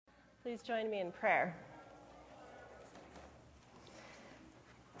Please join me in prayer.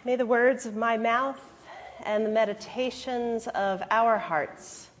 May the words of my mouth and the meditations of our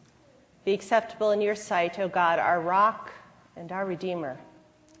hearts be acceptable in your sight, O God, our rock and our Redeemer.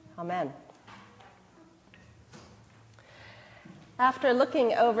 Amen. After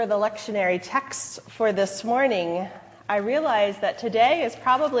looking over the lectionary texts for this morning, I realized that today is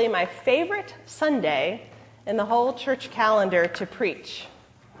probably my favorite Sunday in the whole church calendar to preach.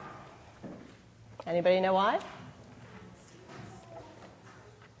 Anybody know why?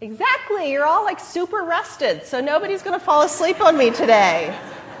 Exactly. You're all like super rested, so nobody's going to fall asleep on me today.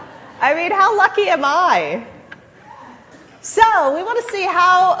 I mean, how lucky am I? So we want to see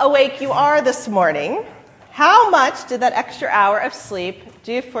how awake you are this morning. How much did that extra hour of sleep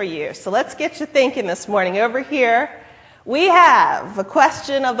do for you? So let's get you thinking this morning. Over here, we have a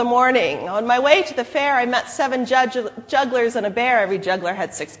question of the morning. On my way to the fair, I met 7 jugglers and a bear. Every juggler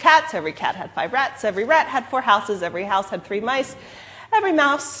had 6 cats. Every cat had 5 rats. Every rat had 4 houses. Every house had 3 mice. Every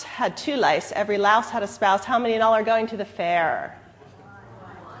mouse had 2 lice. Every louse had a spouse. How many in all are going to the fair?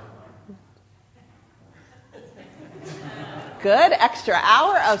 Good. Extra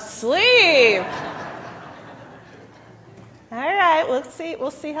hour of sleep. All right. We'll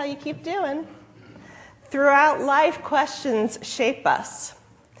see how you keep doing. Throughout life, questions shape us.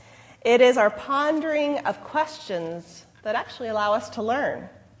 It is our pondering of questions that actually allow us to learn.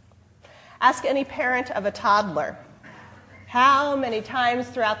 Ask any parent of a toddler how many times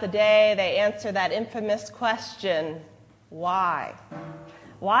throughout the day they answer that infamous question, why?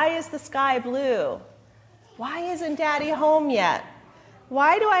 Why is the sky blue? Why isn't Daddy home yet?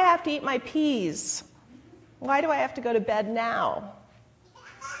 Why do I have to eat my peas? Why do I have to go to bed now?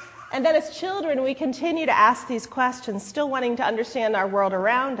 And then as children, we continue to ask these questions, still wanting to understand our world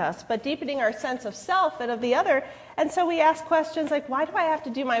around us, but deepening our sense of self and of the other. And so we ask questions like, why do I have to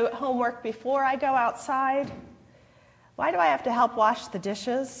do my homework before I go outside? Why do I have to help wash the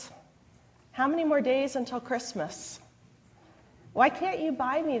dishes? How many more days until Christmas? Why can't you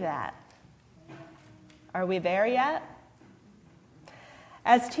buy me that? Are we there yet?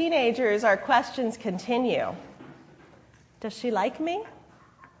 As teenagers, our questions continue. Does she like me?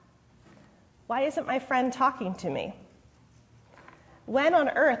 Why isn't my friend talking to me? When on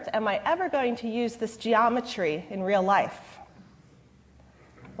earth am I ever going to use this geometry in real life?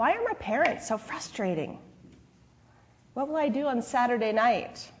 Why are my parents so frustrating? What will I do on Saturday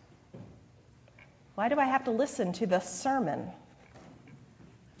night? Why do I have to listen to this sermon?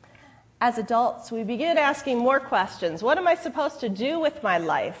 As adults, we begin asking more questions. What am I supposed to do with my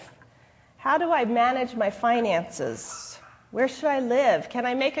life? How do I manage my finances? Where should I live? Can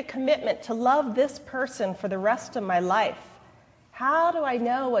I make a commitment to love this person for the rest of my life? How do I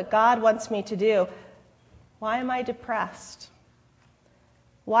know what God wants me to do? Why am I depressed?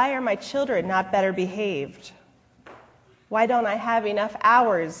 Why are my children not better behaved? Why don't I have enough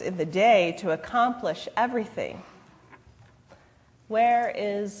hours in the day to accomplish everything? Where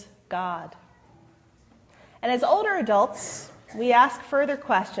is God? And as older adults, we ask further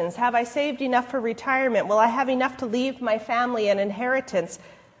questions. Have I saved enough for retirement? Will I have enough to leave my family an inheritance?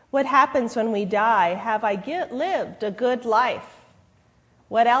 What happens when we die? Have I lived a good life?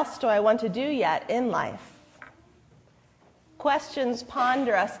 What else do I want to do yet in life? Questions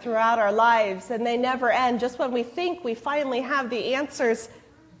ponder us throughout our lives, and they never end. Just when we think we finally have the answers,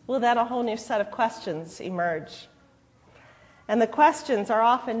 well, then a whole new set of questions emerge. And the questions are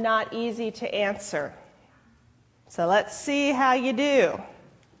often not easy to answer. So let's see how you do.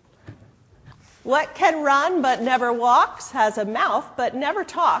 What can run but never walks, has a mouth but never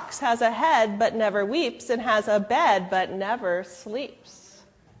talks, has a head but never weeps, and has a bed but never sleeps?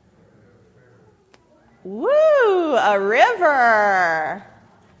 Woo, a river.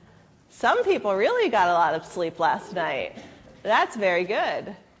 Some people really got a lot of sleep last night. That's very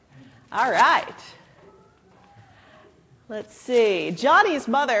good. All right. Let's see. Johnny's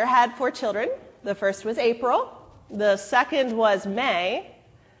mother had 4 children. The first was April. The second was May,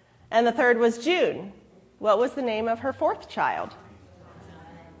 and the third was June. What was the name of her 4th child?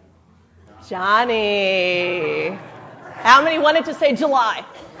 Johnny. How many wanted to say July?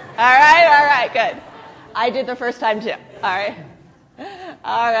 All right, good. I did the first time too. All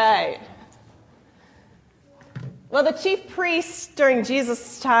right. Well, the chief priests during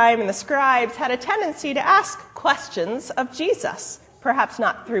Jesus' time and the scribes had a tendency to ask questions of Jesus, perhaps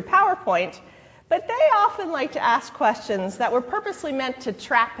not through PowerPoint, but they often like to ask questions that were purposely meant to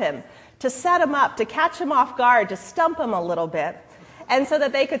trap him, to set him up, to catch him off guard, to stump him a little bit, and so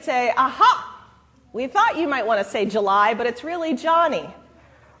that they could say, aha, we thought you might want to say July, but it's really Johnny.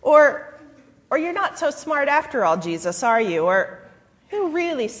 Or you're not so smart after all, Jesus, are you? Or Who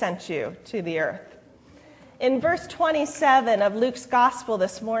really sent you to the earth? In verse 27 of Luke's gospel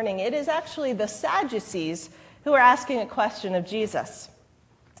this morning, it is actually the Sadducees who are asking a question of Jesus.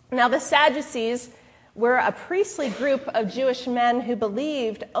 Now, the Sadducees were a priestly group of Jewish men who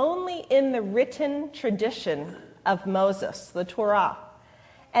believed only in the written tradition of Moses, the Torah.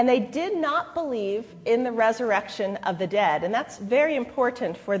 And they did not believe in the resurrection of the dead. And that's very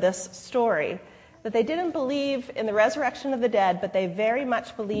important for this story, that they didn't believe in the resurrection of the dead, but they very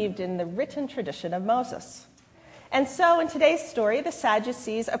much believed in the written tradition of Moses. And so in today's story, the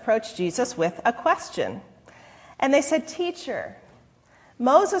Sadducees approached Jesus with a question. And they said, "Teacher,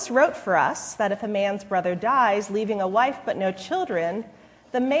 Moses wrote for us that if a man's brother dies, leaving a wife but no children,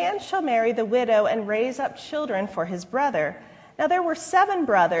 the man shall marry the widow and raise up children for his brother. Now there were 7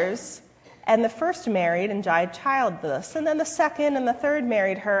 brothers, and the first married and died childless, and then the second and the third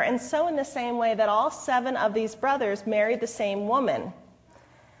married her, and so in the same way that all 7 of these brothers married the same woman.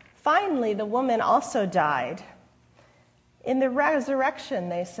 Finally, the woman also died. In the resurrection,"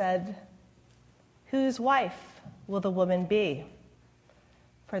 they said, "whose wife will the woman be?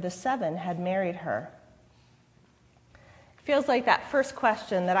 For the 7 had married her." It feels like that first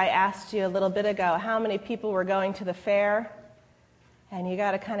question that I asked you a little bit ago, how many people were going to the fair? And you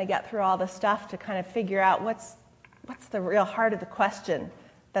got to kind of get through all the stuff to kind of figure out what's the real heart of the question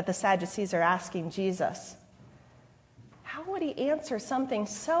that the Sadducees are asking Jesus. How would he answer something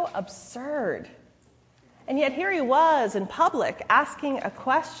so absurd? And yet here he was in public asking a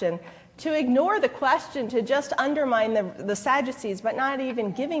question. To ignore the question, to just undermine the Sadducees, but not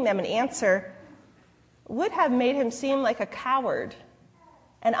even giving them an answer, would have made him seem like a coward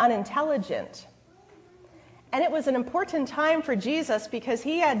and unintelligent. And it was an important time for Jesus because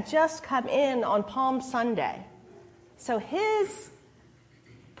he had just come in on Palm Sunday. So his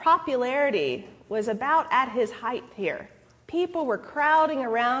popularity was about at his height here. People were crowding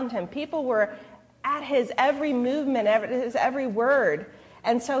around him. People were at his every movement, his every word.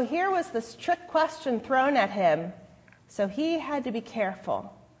 And so here was this trick question thrown at him. So he had to be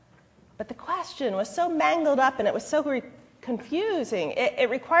careful. But the question was so mangled up and it was so confusing. It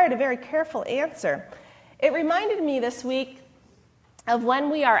required a very careful answer. It reminded me this week of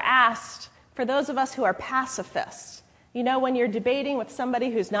when we are asked, for those of us who are pacifists, you know, when you're debating with somebody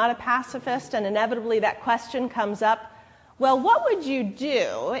who's not a pacifist and inevitably that question comes up, well, what would you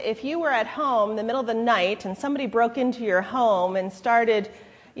do if you were at home in the middle of the night and somebody broke into your home and started,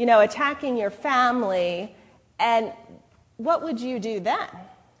 attacking your family? And what would you do then?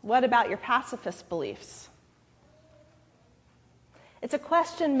 What about your pacifist beliefs? It's a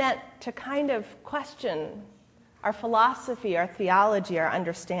question meant to kind of question our philosophy, our theology, our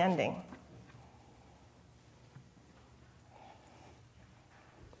understanding.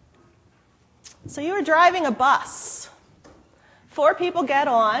 So you were driving a bus. 4 people get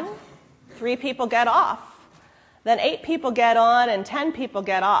on, 3 people get off. Then 8 people get on and 10 people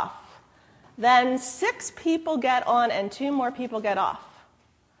get off. Then 6 people get on and 2 more people get off.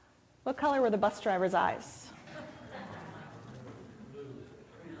 What color were the bus driver's eyes?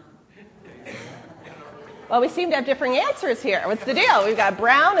 Well, we seem to have differing answers here. What's the deal? We've got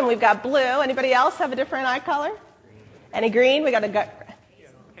brown and we've got blue. Anybody else have a different eye color? Any green? We got a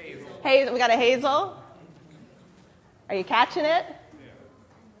hazel. We got a hazel. Are you catching it?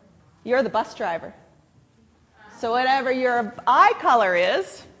 You're the bus driver. So whatever your eye color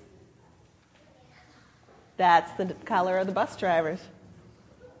is, that's the color of the bus drivers.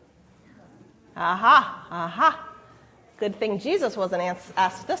 Aha. Good thing Jesus wasn't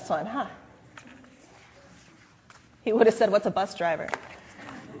asked this one, huh? He would have said, "What's a bus driver?"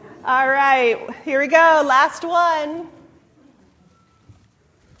 All right, here we go. Last one.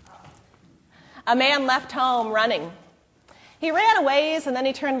 A man left home running. He ran a ways and then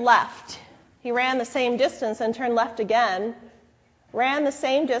he turned left. He ran the same distance and turned left again. Ran the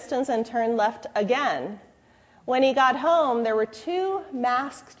same distance and turned left again. When he got home, there were 2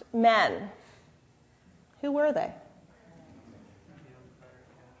 masked men. Who were they?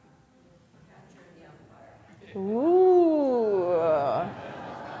 Ooh.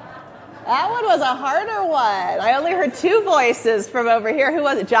 That one was a harder one. I only heard 2 voices from over here. Who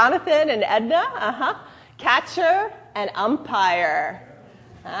was it? Jonathan and Edna? Catcher and umpire.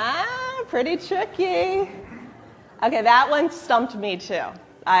 Pretty tricky. Okay, that one stumped me too.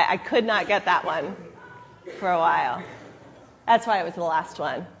 I could not get that one for a while. That's why it was the last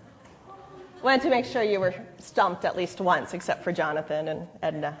one. Wanted to make sure you were stumped at least once, except for Jonathan and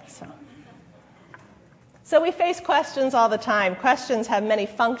Edna. So we face questions all the time. Questions have many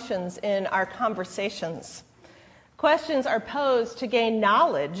functions in our conversations. Questions are posed to gain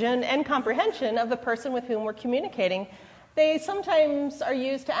knowledge and comprehension of the person with whom we're communicating. They sometimes are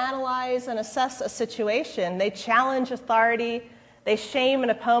used to analyze and assess a situation. They challenge authority, they shame an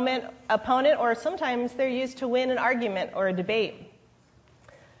opponent, or sometimes they're used to win an argument or a debate.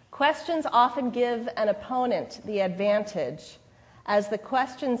 Questions often give an opponent the advantage, as the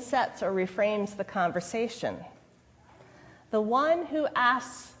question sets or reframes the conversation. The one who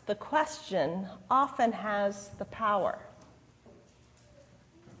asks the question often has the power.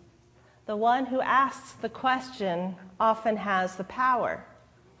 The one who asks the question often has the power.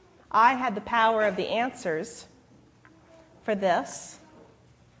 I had the power of the answers for this.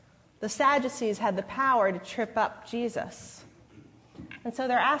 The Sadducees had the power to trip up Jesus. And so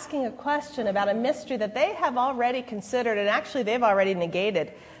they're asking a question about a mystery that they have already considered, and actually they've already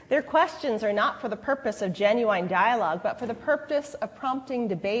negated. Their questions are not for the purpose of genuine dialogue, but for the purpose of prompting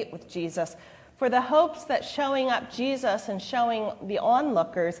debate with Jesus, for the hopes that showing up Jesus and showing the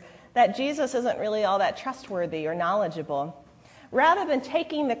onlookers that Jesus isn't really all that trustworthy or knowledgeable. Rather than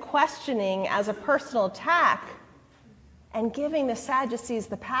taking the questioning as a personal attack and giving the Sadducees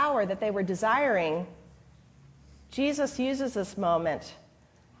the power that they were desiring, Jesus uses this moment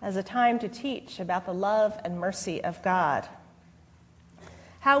as a time to teach about the love and mercy of God.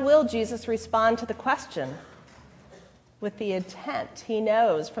 How will Jesus respond to the question? With the intent he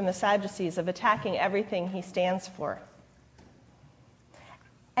knows from the Sadducees of attacking everything he stands for.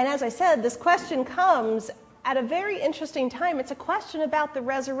 And as I said, this question comes at a very interesting time. It's a question about the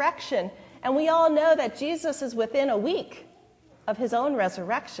resurrection. And we all know that Jesus is within a week of his own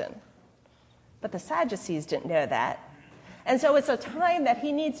resurrection. But the Sadducees didn't know that. And so it's a time that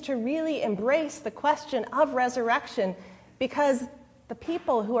he needs to really embrace the question of resurrection, because the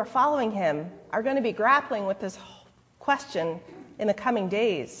people who are following him are going to be grappling with this question in the coming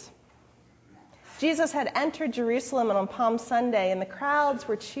days. Jesus had entered Jerusalem on Palm Sunday, and the crowds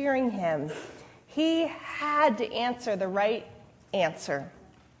were cheering him. He had to answer the right answer.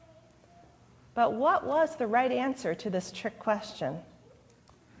 But what was the right answer to this trick question?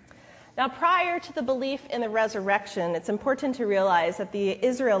 Now, prior to the belief in the resurrection, it's important to realize that the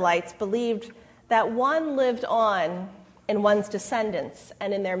Israelites believed that one lived on in one's descendants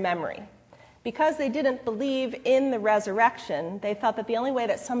and in their memory. Because they didn't believe in the resurrection, they thought that the only way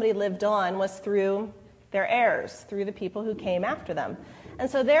that somebody lived on was through their heirs, through the people who came after them. And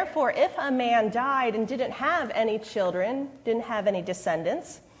so therefore, if a man died and didn't have any children, didn't have any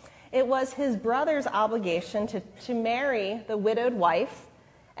descendants, it was his brother's obligation to marry the widowed wife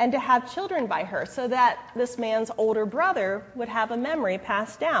and to have children by her, so that this man's older brother would have a memory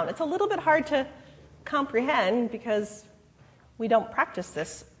passed down. It's a little bit hard to comprehend because we don't practice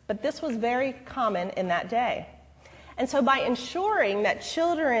this, but this was very common in that day. And so by ensuring that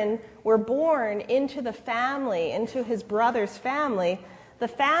children were born into the family, into his brother's family, the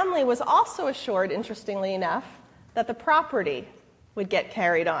family was also assured, interestingly enough, that the property would get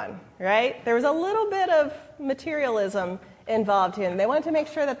carried on, right? There was a little bit of materialism involved here. They wanted to make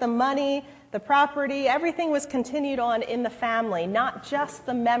sure that the money, the property, everything was continued on in the family, not just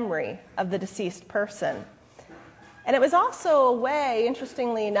the memory of the deceased person. And it was also a way,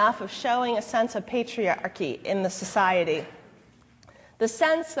 interestingly enough, of showing a sense of patriarchy in the society. The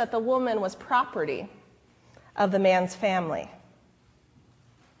sense that the woman was property of the man's family.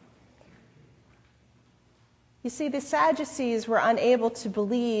 You see, the Sadducees were unable to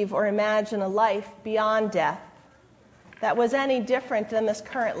believe or imagine a life beyond death that was any different than this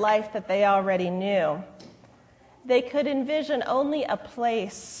current life that they already knew. They could envision only a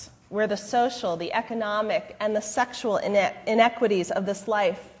place where the social, the economic, and the sexual inequities of this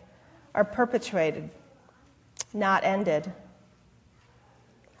life are perpetuated, not ended.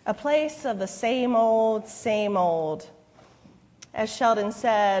 A place of the same old, as Sheldon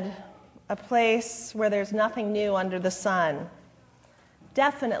said, a place where there's nothing new under the sun.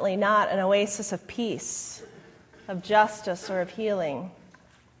 Definitely not an oasis of peace, of justice, or of healing.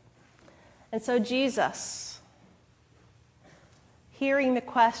 And so Jesus, hearing the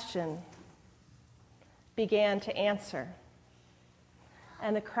question, began to answer.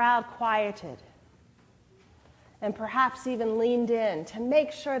 And the crowd quieted and perhaps even leaned in to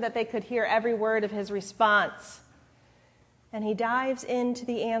make sure that they could hear every word of his response. And he dives into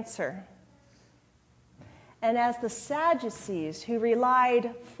the answer. And as the Sadducees, who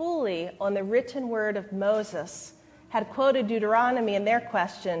relied fully on the written word of Moses, had quoted Deuteronomy in their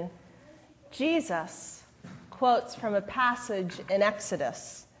question, Jesus quotes from a passage in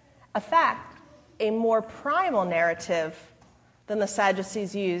Exodus, a fact, a more primal narrative than the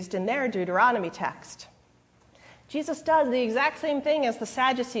Sadducees used in their Deuteronomy text. Jesus does the exact same thing as the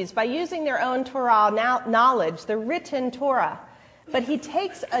Sadducees by using their own Torah knowledge, the written Torah, but he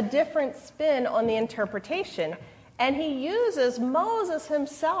takes a different spin on the interpretation, And he uses Moses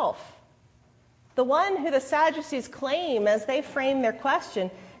himself, the one who the Sadducees claim as they frame their question.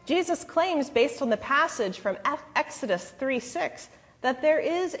 Jesus claims, based on the passage from Exodus 3:6, that there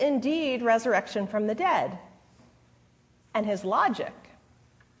is indeed resurrection from the dead. And his logic: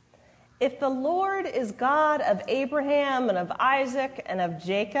 if the Lord is God of Abraham and of Isaac and of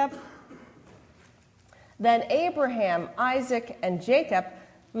Jacob, then Abraham, Isaac, and Jacob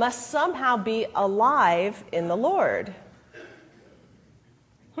must somehow be alive in the Lord.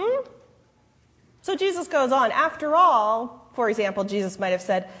 So Jesus goes on. After all, for example, Jesus might have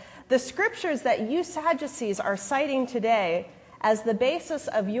said, the scriptures that you Sadducees are citing today as the basis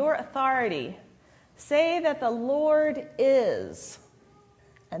of your authority say that the Lord is.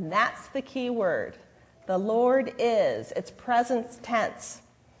 And that's the key word. The Lord is. It's present tense.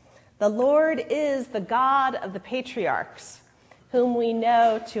 The Lord is the God of the patriarchs, whom we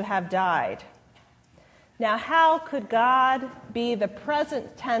know to have died. Now, how could God be the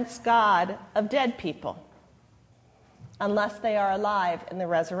present tense God of dead people unless they are alive in the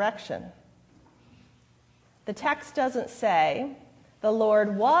resurrection? The text doesn't say the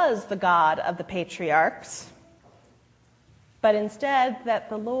Lord was the God of the patriarchs, but instead that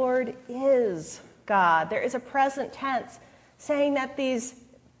the Lord is God. There is a present tense saying that these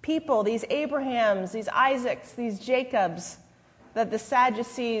people, these Abrahams, these Isaacs, these Jacobs, that the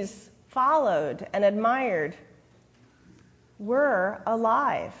Sadducees followed and admired, were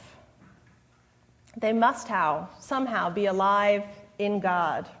alive. They must somehow be alive in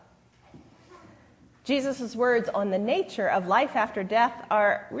God. Jesus' words on the nature of life after death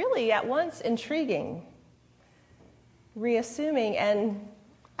are really at once intriguing, reassuming, and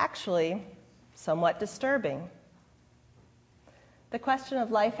actually somewhat disturbing. The question of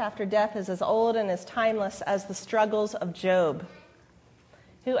life after death is as old and as timeless as the struggles of Job,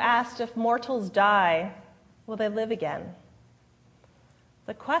 who asked, if mortals die, will they live again?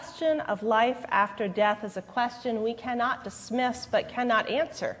 The question of life after death is a question we cannot dismiss but cannot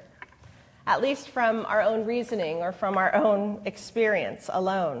answer, at least from our own reasoning or from our own experience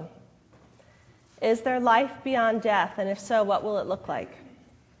alone. Is there life beyond death? And if so, what will it look like?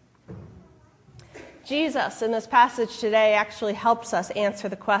 Jesus, in this passage today, actually helps us answer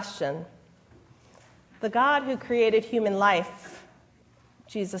the question. The God who created human life,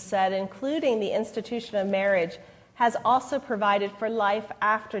 Jesus said, including the institution of marriage, has also provided for life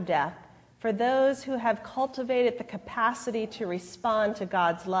after death for those who have cultivated the capacity to respond to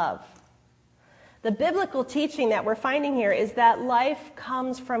God's love. The biblical teaching that we're finding here is that life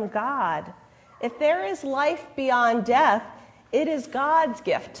comes from God. If there is life beyond death, it is God's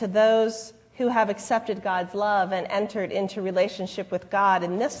gift to those who have accepted God's love and entered into relationship with God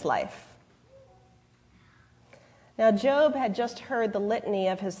in this life. Now, Job had just heard the litany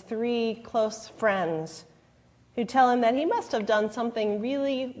of his 3 close friends who tell him that he must have done something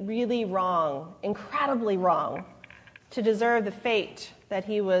really, really wrong, incredibly wrong, to deserve the fate that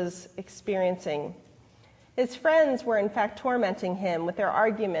he was experiencing. His friends were in fact tormenting him with their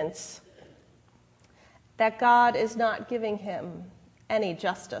arguments that God is not giving him any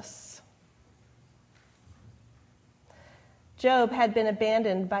justice. Job had been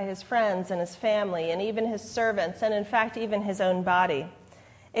abandoned by his friends and his family and even his servants, and in fact even his own body.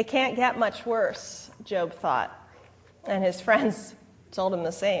 It can't get much worse, Job thought, and his friends told him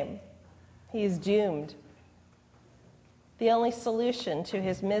the same. He's doomed. The only solution to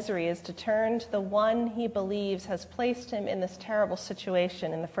his misery is to turn to the one he believes has placed him in this terrible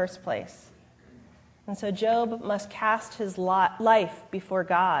situation in the first place. And so Job must cast his life before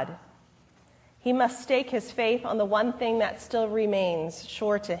God. He must stake his faith on the one thing that still remains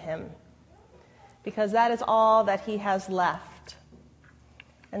sure to him, because that is all that he has left.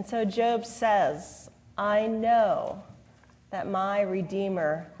 And so Job says, I know that my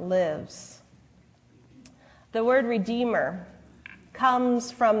Redeemer lives. The word Redeemer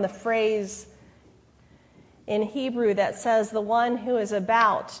comes from the phrase in Hebrew that says, the one who is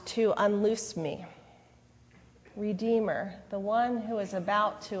about to unloose me. Redeemer, the one who is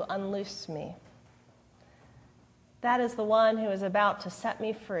about to unloose me. That is the one who is about to set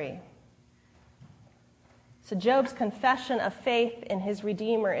me free. So Job's confession of faith in his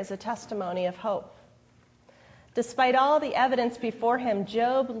Redeemer is a testimony of hope. Despite all the evidence before him,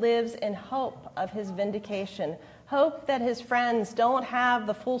 Job lives in hope of his vindication, hope that his friends don't have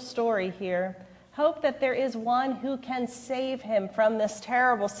the full story here, hope that there is one who can save him from this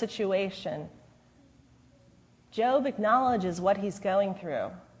terrible situation. Job acknowledges what he's going through,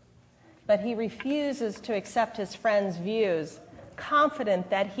 but he refuses to accept his friends' views, confident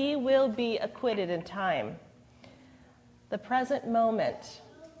that he will be acquitted in time. The present moment,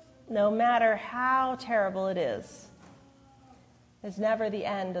 no matter how terrible it is, is never the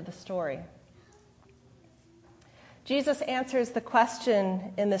end of the story. Jesus answers the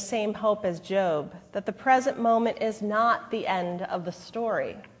question in the same hope as Job, that the present moment is not the end of the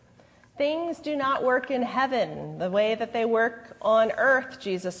story. Things do not work in heaven the way that they work on earth,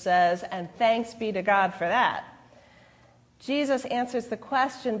 Jesus says, and thanks be to God for that. Jesus answers the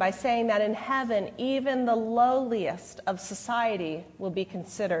question by saying that in heaven, even the lowliest of society will be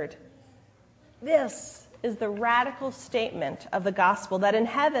considered. This is the radical statement of the gospel, that in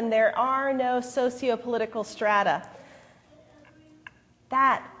heaven there are no socio-political strata.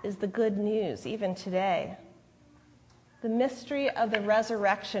 That is the good news, even today. The mystery of the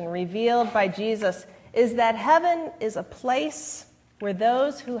resurrection revealed by Jesus is that heaven is a place where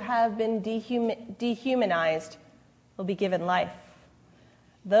those who have been dehumanized will be given life.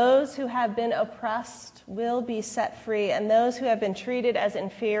 Those who have been oppressed will be set free, and those who have been treated as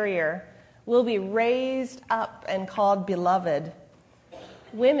inferior will be raised up and called beloved.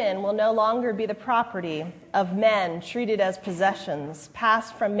 Women will no longer be the property of men treated as possessions,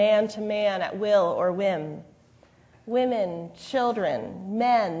 passed from man to man at will or whim. Women, children,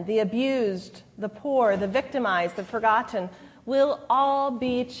 men, the abused, the poor, the victimized, the forgotten, will all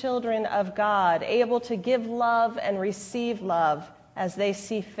be children of God, able to give love and receive love as they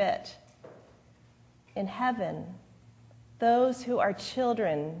see fit. In heaven, those who are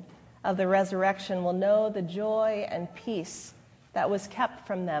children of the resurrection will know the joy and peace that was kept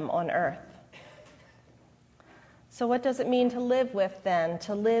from them on earth. So what does it mean to live with then?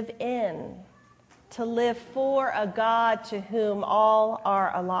 To live in, to live for a God to whom all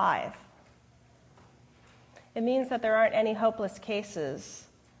are alive. It means that there aren't any hopeless cases.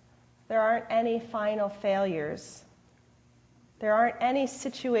 There aren't any final failures. There aren't any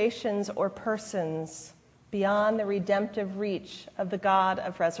situations or persons beyond the redemptive reach of the God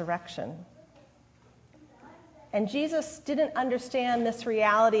of resurrection. And Jesus didn't understand this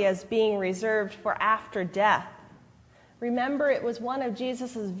reality as being reserved for after death. Remember, it was one of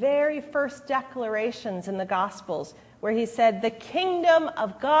Jesus' very first declarations in the Gospels where he said, "The kingdom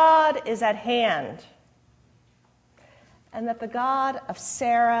of God is at hand." And that the God of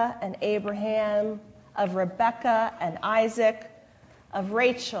Sarah and Abraham, of Rebekah and Isaac, of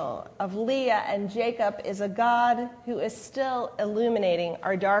Rachel, of Leah and Jacob is a God who is still illuminating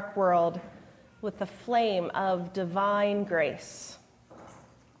our dark world with the flame of divine grace.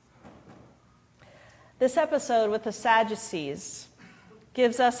 This episode with the Sadducees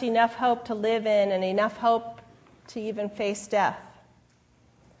gives us enough hope to live in and enough hope to even face death.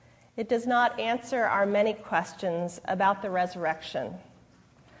 It does not answer our many questions about the resurrection,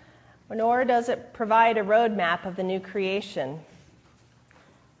 nor does it provide a roadmap of the new creation.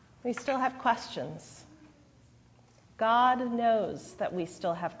 We still have questions. God knows that we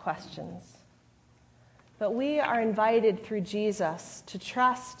still have questions. But we are invited through Jesus to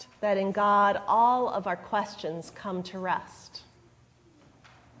trust that in God all of our questions come to rest.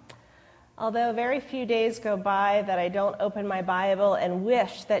 Although very few days go by that I don't open my Bible and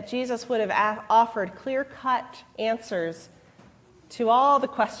wish that Jesus would have offered clear-cut answers to all the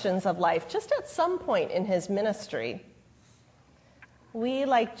questions of life, just at some point in his ministry, we,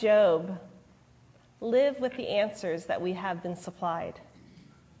 like Job, live with the answers that we have been supplied.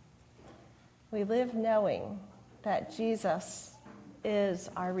 We live knowing that Jesus is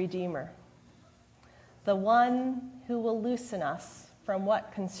our Redeemer, the one who will loosen us from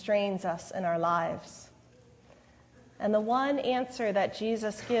what constrains us in our lives. And the one answer that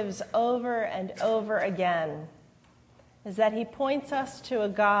Jesus gives over and over again is that he points us to a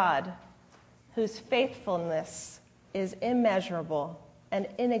God whose faithfulness is immeasurable and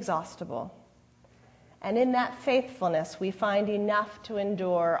inexhaustible. And in that faithfulness, we find enough to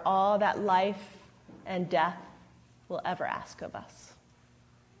endure all that life and death will ever ask of us.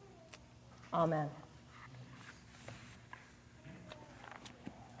 Amen.